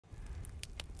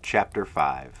Chapter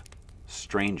 5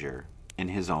 Stranger in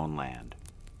His Own Land.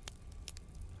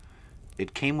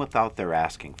 It came without their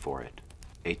asking for it,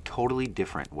 a totally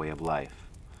different way of life,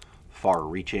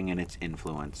 far-reaching in its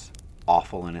influence,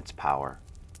 awful in its power,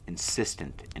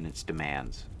 insistent in its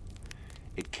demands.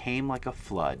 It came like a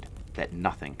flood that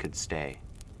nothing could stay.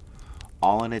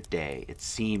 All in a day, it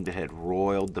seemed it had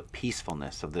roiled the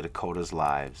peacefulness of the Dakotas'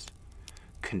 lives,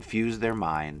 confused their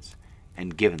minds,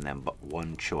 and given them but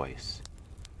one choice: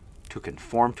 to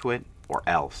conform to it or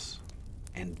else.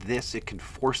 And this it could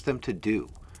force them to do,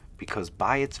 because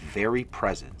by its very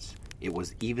presence, it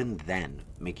was even then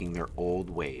making their old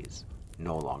ways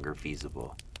no longer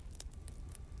feasible.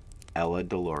 Ella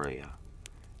Deloria,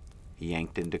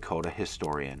 Yankton, Dakota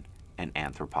historian and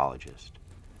anthropologist,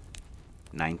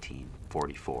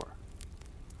 1944.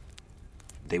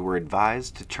 They were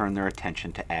advised to turn their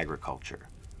attention to agriculture,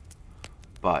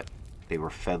 but they were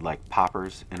fed like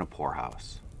paupers in a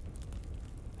poorhouse.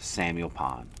 Samuel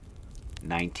Pond,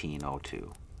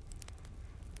 1902.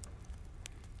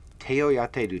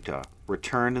 Teoyate Duta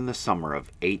returned in the summer of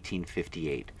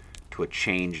 1858 to a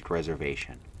changed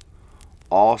reservation.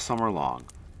 All summer long,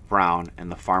 Brown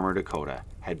and the farmer Dakota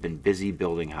had been busy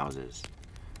building houses.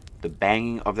 The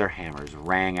banging of their hammers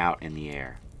rang out in the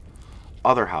air.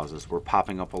 Other houses were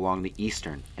popping up along the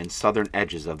eastern and southern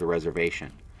edges of the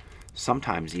reservation,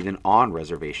 sometimes even on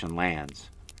reservation lands.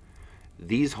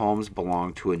 These homes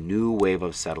belonged to a new wave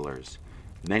of settlers,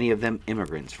 many of them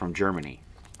immigrants from Germany.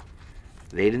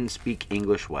 They didn't speak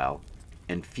English well,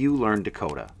 and few learned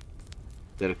Dakota.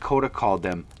 The Dakota called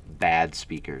them bad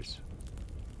speakers.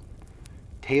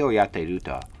 Teoyate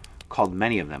Duta called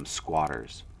many of them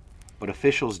squatters, but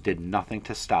officials did nothing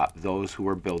to stop those who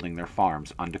were building their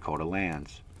farms on Dakota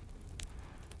lands.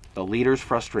 The leaders'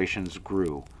 frustrations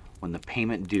grew when the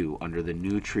payment due under the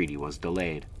new treaty was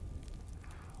delayed.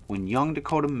 When young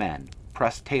Dakota men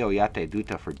pressed Teoyate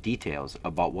Duta for details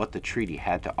about what the treaty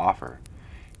had to offer,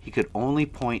 he could only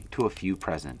point to a few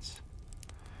presents.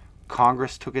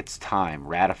 Congress took its time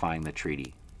ratifying the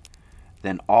treaty.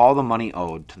 Then all the money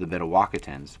owed to the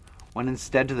Mdewakanton went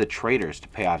instead to the traders to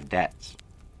pay off debts.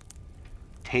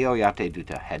 Teoyate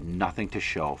Duta had nothing to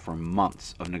show for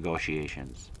months of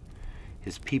negotiations.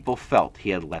 His people felt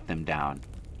he had let them down.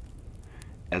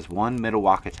 As one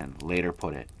Mdewakanton later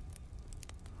put it,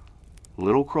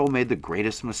 "Little Crow made the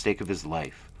greatest mistake of his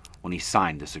life when he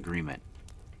signed this agreement."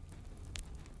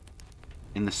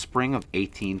 In the spring of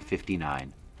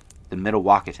 1859, the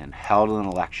Mdewakanton held an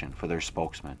election for their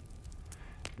spokesman.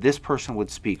 This person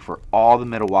would speak for all the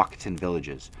Mdewakanton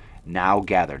villages now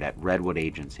gathered at Redwood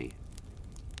Agency.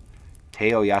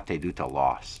 Teoyate Duta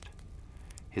lost.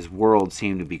 His world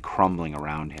seemed to be crumbling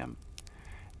around him.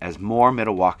 As more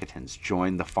Mdewakantons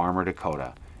joined the farmer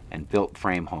Dakota and built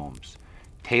frame homes,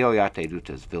 Teoyate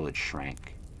Duta's village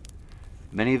shrank.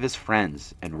 Many of his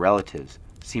friends and relatives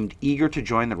seemed eager to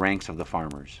join the ranks of the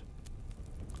farmers.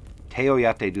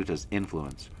 Teoyate Duta's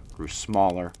influence grew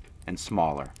smaller and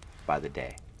smaller by the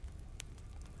day.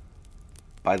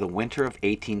 By the winter of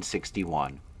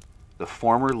 1861, the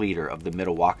former leader of the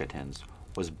Mdewakantons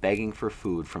was begging for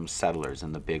food from settlers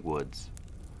in the big woods.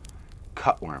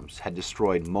 Cutworms had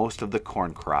destroyed most of the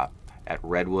corn crop at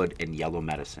Redwood and Yellow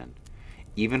Medicine.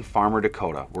 Even Farmer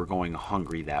Dakota were going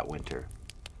hungry that winter.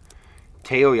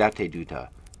 Teoyate Duta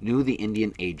knew the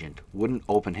Indian agent wouldn't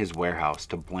open his warehouse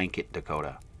to blanket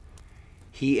Dakota.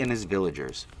 He and his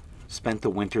villagers spent the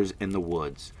winters in the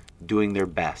woods, doing their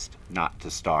best not to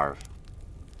starve.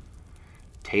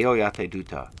 Teoyate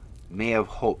Duta may have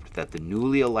hoped that the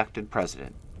newly elected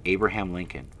president, Abraham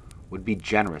Lincoln, would be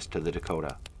generous to the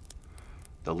Dakota.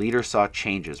 The leader saw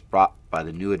changes brought by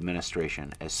the new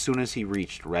administration as soon as he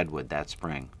reached Redwood that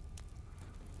spring.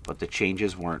 But the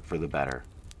changes weren't for the better.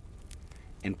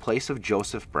 In place of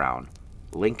Joseph Brown,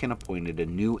 Lincoln appointed a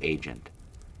new agent,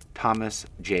 Thomas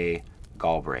J.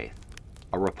 Galbraith,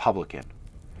 a Republican.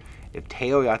 If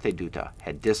Teoyate Duta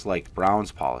had disliked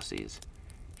Brown's policies,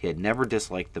 he had never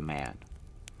disliked the man.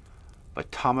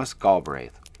 But Thomas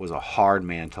Galbraith was a hard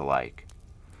man to like.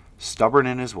 Stubborn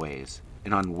in his ways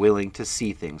and unwilling to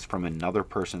see things from another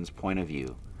person's point of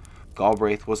view,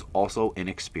 Galbraith was also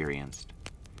inexperienced.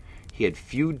 He had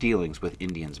few dealings with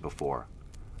Indians before,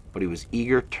 but he was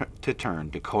eager to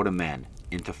turn Dakota men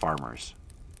into farmers.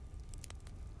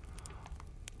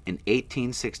 In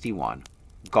 1861,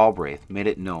 Galbraith made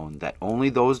it known that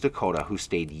only those Dakota who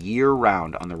stayed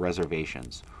year-round on the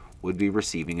reservations would be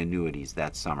receiving annuities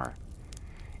that summer,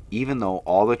 even though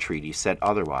all the treaties said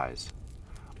otherwise.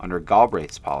 Under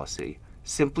Galbraith's policy,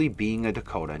 simply being a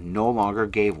Dakota no longer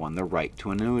gave one the right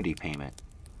to annuity payment.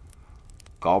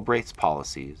 Galbraith's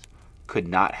policies could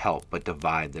not help but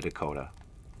divide the Dakota.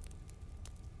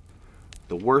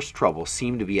 The worst trouble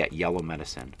seemed to be at Yellow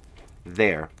Medicine.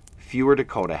 There, fewer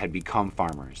Dakota had become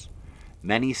farmers.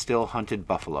 Many still hunted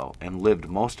buffalo and lived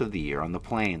most of the year on the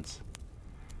plains.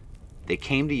 They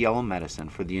came to Yellow Medicine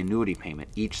for the annuity payment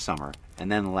each summer and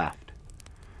then left.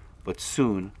 But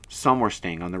soon, some were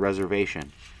staying on the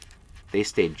reservation. They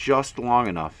stayed just long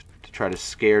enough to try to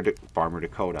scare Farmer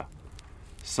Dakota.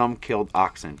 Some killed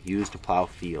oxen used to plow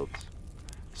fields.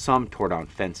 Some tore down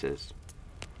fences.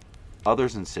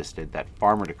 Others insisted that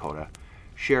Farmer Dakota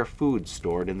share food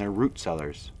stored in their root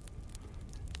cellars.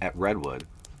 At Redwood,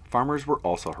 farmers were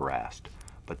also harassed,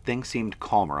 but things seemed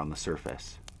calmer on the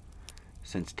surface.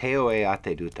 Since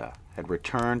Teoyate had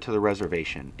returned to the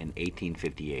reservation in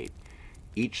 1858,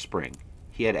 each spring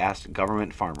he had asked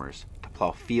government farmers to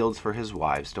plow fields for his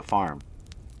wives to farm.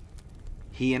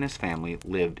 He and his family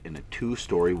lived in a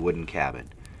 2-story wooden cabin,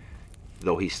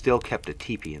 though he still kept a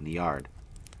teepee in the yard.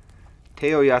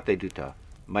 Teoyate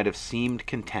might have seemed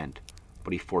content,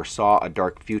 but he foresaw a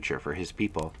dark future for his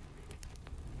people.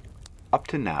 Up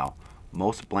to now,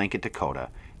 most Blanket Dakota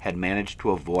had managed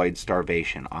to avoid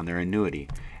starvation on their annuity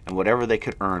and whatever they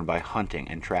could earn by hunting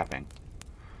and trapping.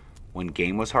 When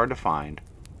game was hard to find,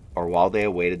 or while they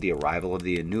awaited the arrival of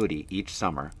the annuity each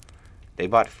summer, they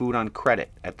bought food on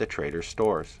credit at the traders'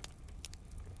 stores.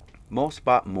 Most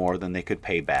bought more than they could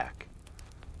pay back.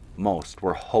 Most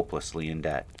were hopelessly in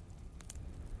debt.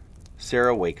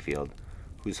 Sarah Wakefield,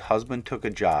 whose husband took a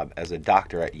job as a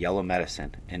doctor at Yellow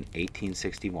Medicine in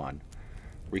 1861,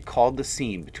 recalled the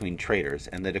scene between traders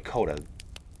and the Dakota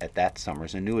at that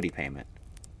summer's annuity payment.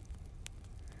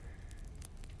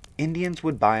 Indians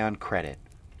would buy on credit,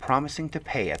 promising to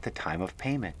pay at the time of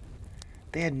payment.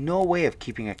 They had no way of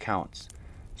keeping accounts,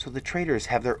 so the traders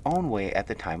have their own way at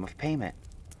the time of payment.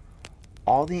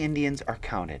 All the Indians are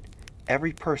counted,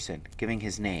 every person giving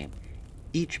his name,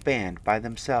 each band by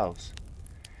themselves.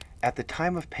 At the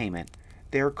time of payment,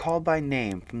 they are called by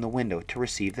name from the window to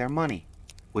receive their money,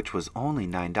 which was only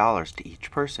 $9 to each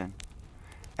person.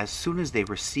 As soon as they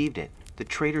received it, the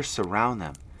traders surround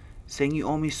them, saying, "You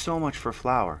owe me so much for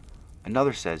flour."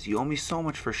 Another says, "You owe me so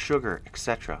much for sugar,"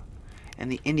 etc. And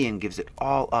the Indian gives it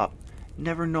all up,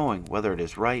 never knowing whether it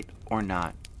is right or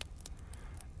not.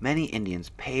 Many Indians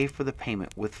pay for the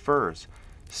payment with furs.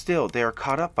 Still, they are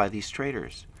caught up by these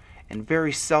traders, and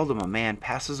very seldom a man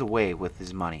passes away with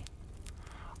his money.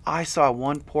 I saw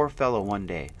one poor fellow one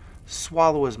day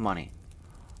swallow his money.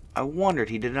 I wondered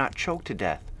he did not choke to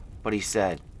death, but he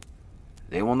said,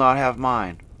 "They will not have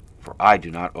mine, for I do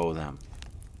not owe them."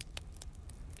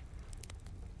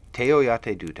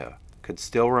 Teoyate could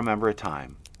still remember a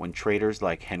time when traders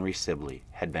like Henry Sibley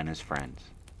had been his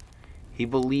friends. He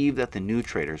believed that the new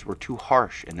traders were too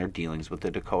harsh in their dealings with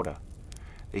the Dakota.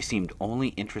 They seemed only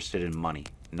interested in money,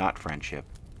 not friendship.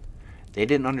 They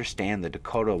didn't understand the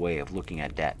Dakota way of looking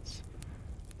at debts.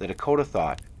 The Dakota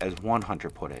thought, as one hunter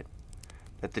put it,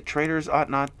 that the traders ought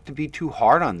not to be too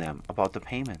hard on them about the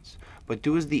payments, but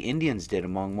do as the Indians did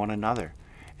among one another,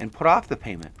 and put off the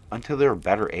payment until they were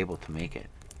better able to make it.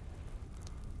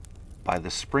 By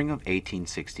the spring of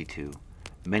 1862,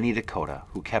 many Dakota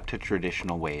who kept to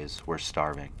traditional ways were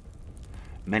starving.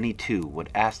 Many, too, would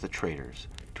ask the traders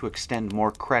to extend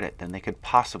more credit than they could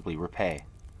possibly repay,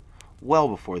 well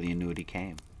before the annuity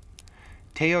came.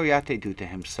 Teoyate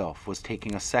himself was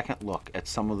taking a second look at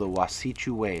some of the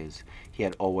Wasichu ways he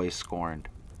had always scorned.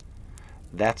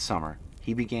 That summer,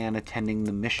 he began attending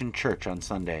the mission church on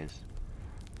Sundays.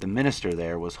 The minister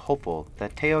there was hopeful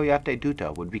that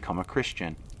Teoyate would become a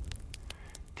Christian.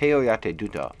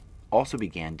 Teoyate also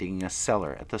began digging a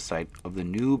cellar at the site of the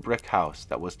new brick house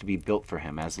that was to be built for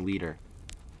him as leader.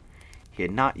 He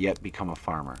had not yet become a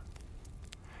farmer.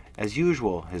 As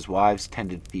usual, his wives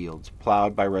tended fields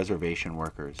plowed by reservation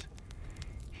workers.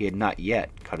 He had not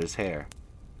yet cut his hair,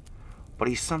 but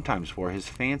he sometimes wore his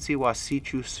fancy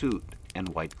Wasichu suit and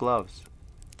white gloves.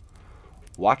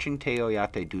 Watching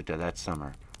Teoyate that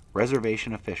summer,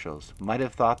 reservation officials might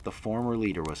have thought the former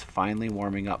leader was finally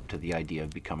warming up to the idea of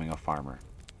becoming a farmer.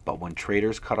 But when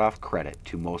traders cut off credit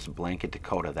to most Blanket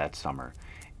Dakota that summer,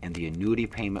 and the annuity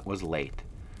payment was late,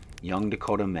 young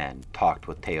Dakota men talked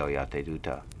with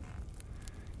Teoyate.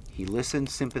 He listened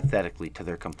sympathetically to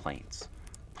their complaints,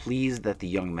 pleased that the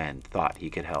young men thought he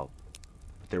could help.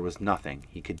 But there was nothing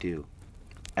he could do.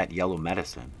 At Yellow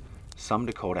Medicine, some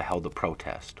Dakota held a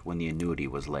protest when the annuity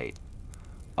was late.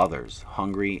 Others,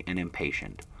 hungry and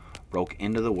impatient, broke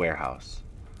into the warehouse.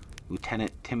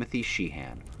 Lieutenant Timothy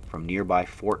Sheehan, from nearby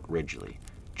Fort Ridgely,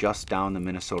 just down the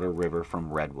Minnesota River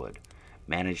from Redwood,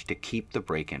 managed to keep the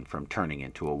break-in from turning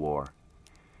into a war.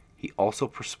 He also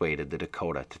persuaded the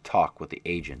Dakota to talk with the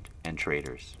agent and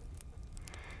traders.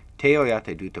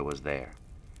 Teoyate Duta was there.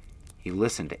 He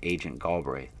listened to Agent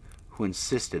Galbraith, who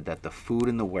insisted that the food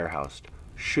in the warehouse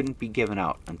shouldn't be given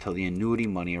out until the annuity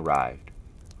money arrived.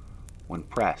 When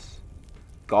pressed,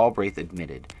 Galbraith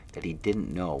admitted that he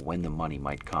didn't know when the money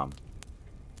might come.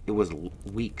 It was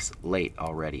weeks late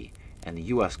already, and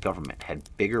the U.S. government had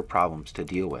bigger problems to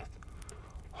deal with.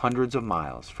 Hundreds of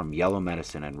miles from Yellow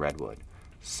Medicine and Redwood,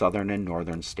 southern and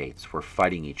northern states were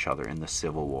fighting each other in the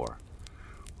Civil War.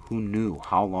 Who knew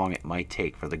how long it might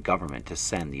take for the government to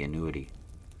send the annuity?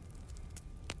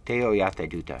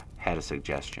 Teoyate Duta had a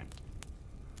suggestion.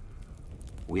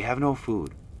 "We have no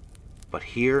food, but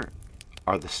here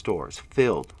are the stores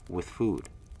filled with food,"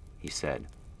 he said,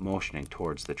 motioning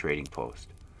towards the trading post.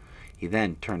 He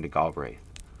then turned to Galbraith.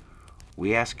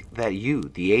 "We ask that you,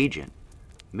 the agent,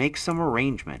 make some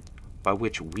arrangement by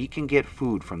which we can get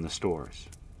food from the stores."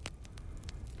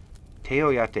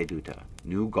 Teoyate Duta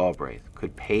knew Galbraith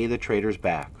could pay the traders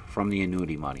back from the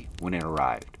annuity money when it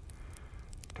arrived.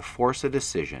 To force a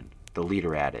decision, the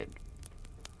leader added,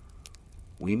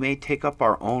 "We may take up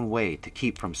our own way to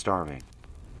keep from starving.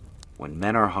 When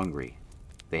men are hungry,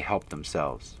 they help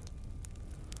themselves."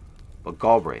 But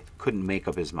Galbraith couldn't make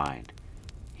up his mind.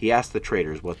 He asked the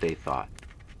traders what they thought.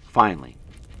 Finally,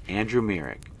 Andrew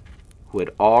Myrick, who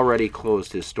had already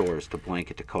closed his stores to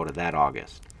Blanket, Dakota that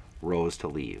August, rose to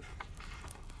leave.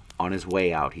 On his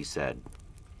way out, he said,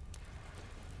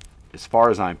 "As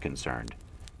far as I'm concerned,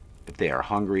 if they are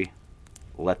hungry,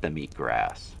 let them eat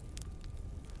grass."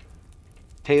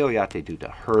 Teoyate Duta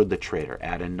heard the trader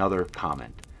add another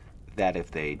comment, that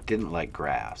if they didn't like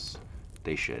grass,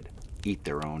 they should eat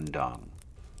their own dung.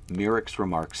 Myrick's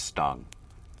remarks stung.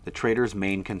 The trader's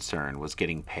main concern was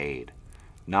getting paid,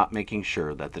 not making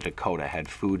sure that the Dakota had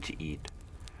food to eat.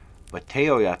 But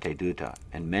Teoyate Duta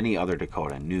and many other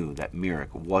Dakota knew that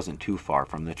Myrick wasn't too far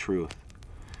from the truth.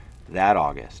 That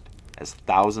August, as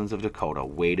thousands of Dakota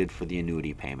waited for the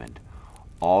annuity payment,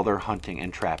 all their hunting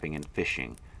and trapping and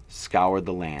fishing scoured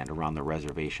the land around the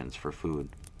reservations for food.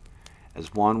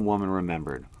 As one woman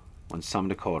remembered, when some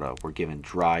Dakota were given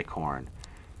dry corn,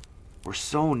 "We're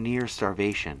so near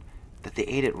starvation that they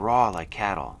ate it raw like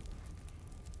cattle."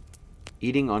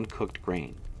 Eating uncooked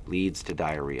grain leads to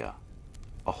diarrhea.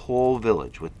 A whole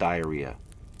village with diarrhea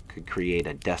could create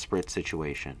a desperate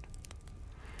situation.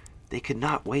 "They could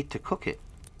not wait to cook it,"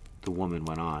 the woman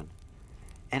went on,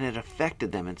 "and it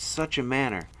affected them in such a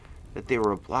manner that they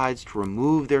were obliged to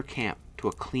remove their camp to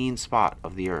a clean spot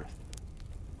of the earth."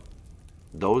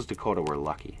 Those Dakota were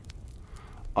lucky.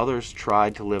 Others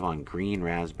tried to live on green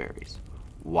raspberries,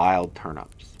 wild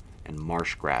turnips, and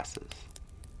marsh grasses.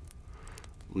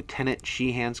 Lieutenant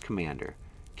Sheehan's commander,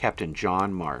 Captain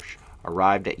John Marsh,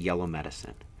 arrived at Yellow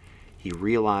Medicine. He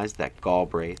realized that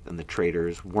Galbraith and the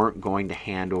traders weren't going to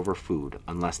hand over food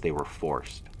unless they were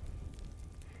forced.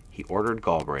 He ordered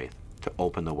Galbraith to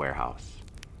open the warehouse.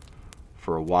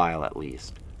 For a while at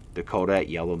least, Dakota at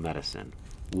Yellow Medicine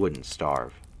wouldn't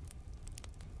starve.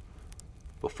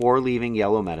 Before leaving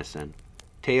Yellow Medicine,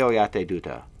 Teoyate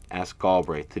Duta asked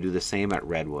Galbraith to do the same at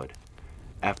Redwood.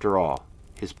 After all,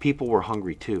 his people were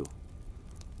hungry too.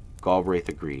 Galbraith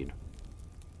agreed.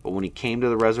 But when he came to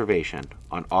the reservation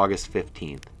on August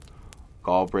 15th,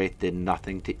 Galbraith did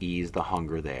nothing to ease the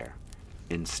hunger there.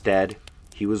 Instead,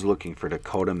 he was looking for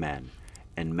Dakota men,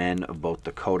 and men of both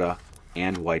Dakota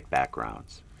and white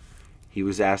backgrounds. He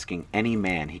was asking any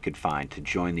man he could find to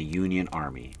join the Union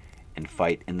Army and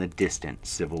fight in the distant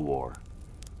Civil War.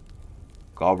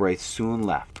 Galbraith soon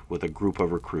left with a group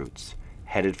of recruits,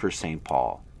 headed for St.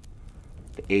 Paul.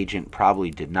 The agent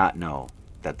probably did not know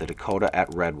that the Dakota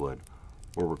at Redwood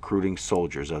were recruiting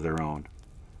soldiers of their own.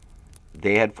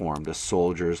 They had formed a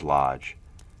soldiers' lodge,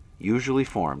 usually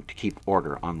formed to keep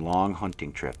order on long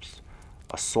hunting trips.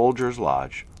 A soldiers'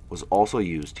 lodge was also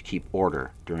used to keep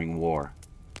order during war.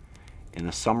 In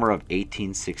the summer of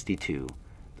 1862,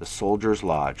 the soldiers'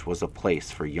 lodge was a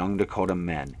place for young Dakota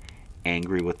men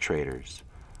angry with traders,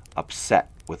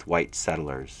 upset with white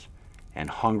settlers, and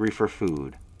hungry for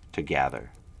food to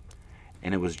gather.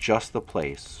 And it was just the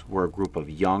place where a group of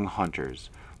young hunters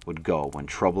would go when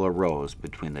trouble arose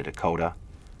between the Dakota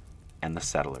and the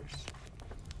settlers.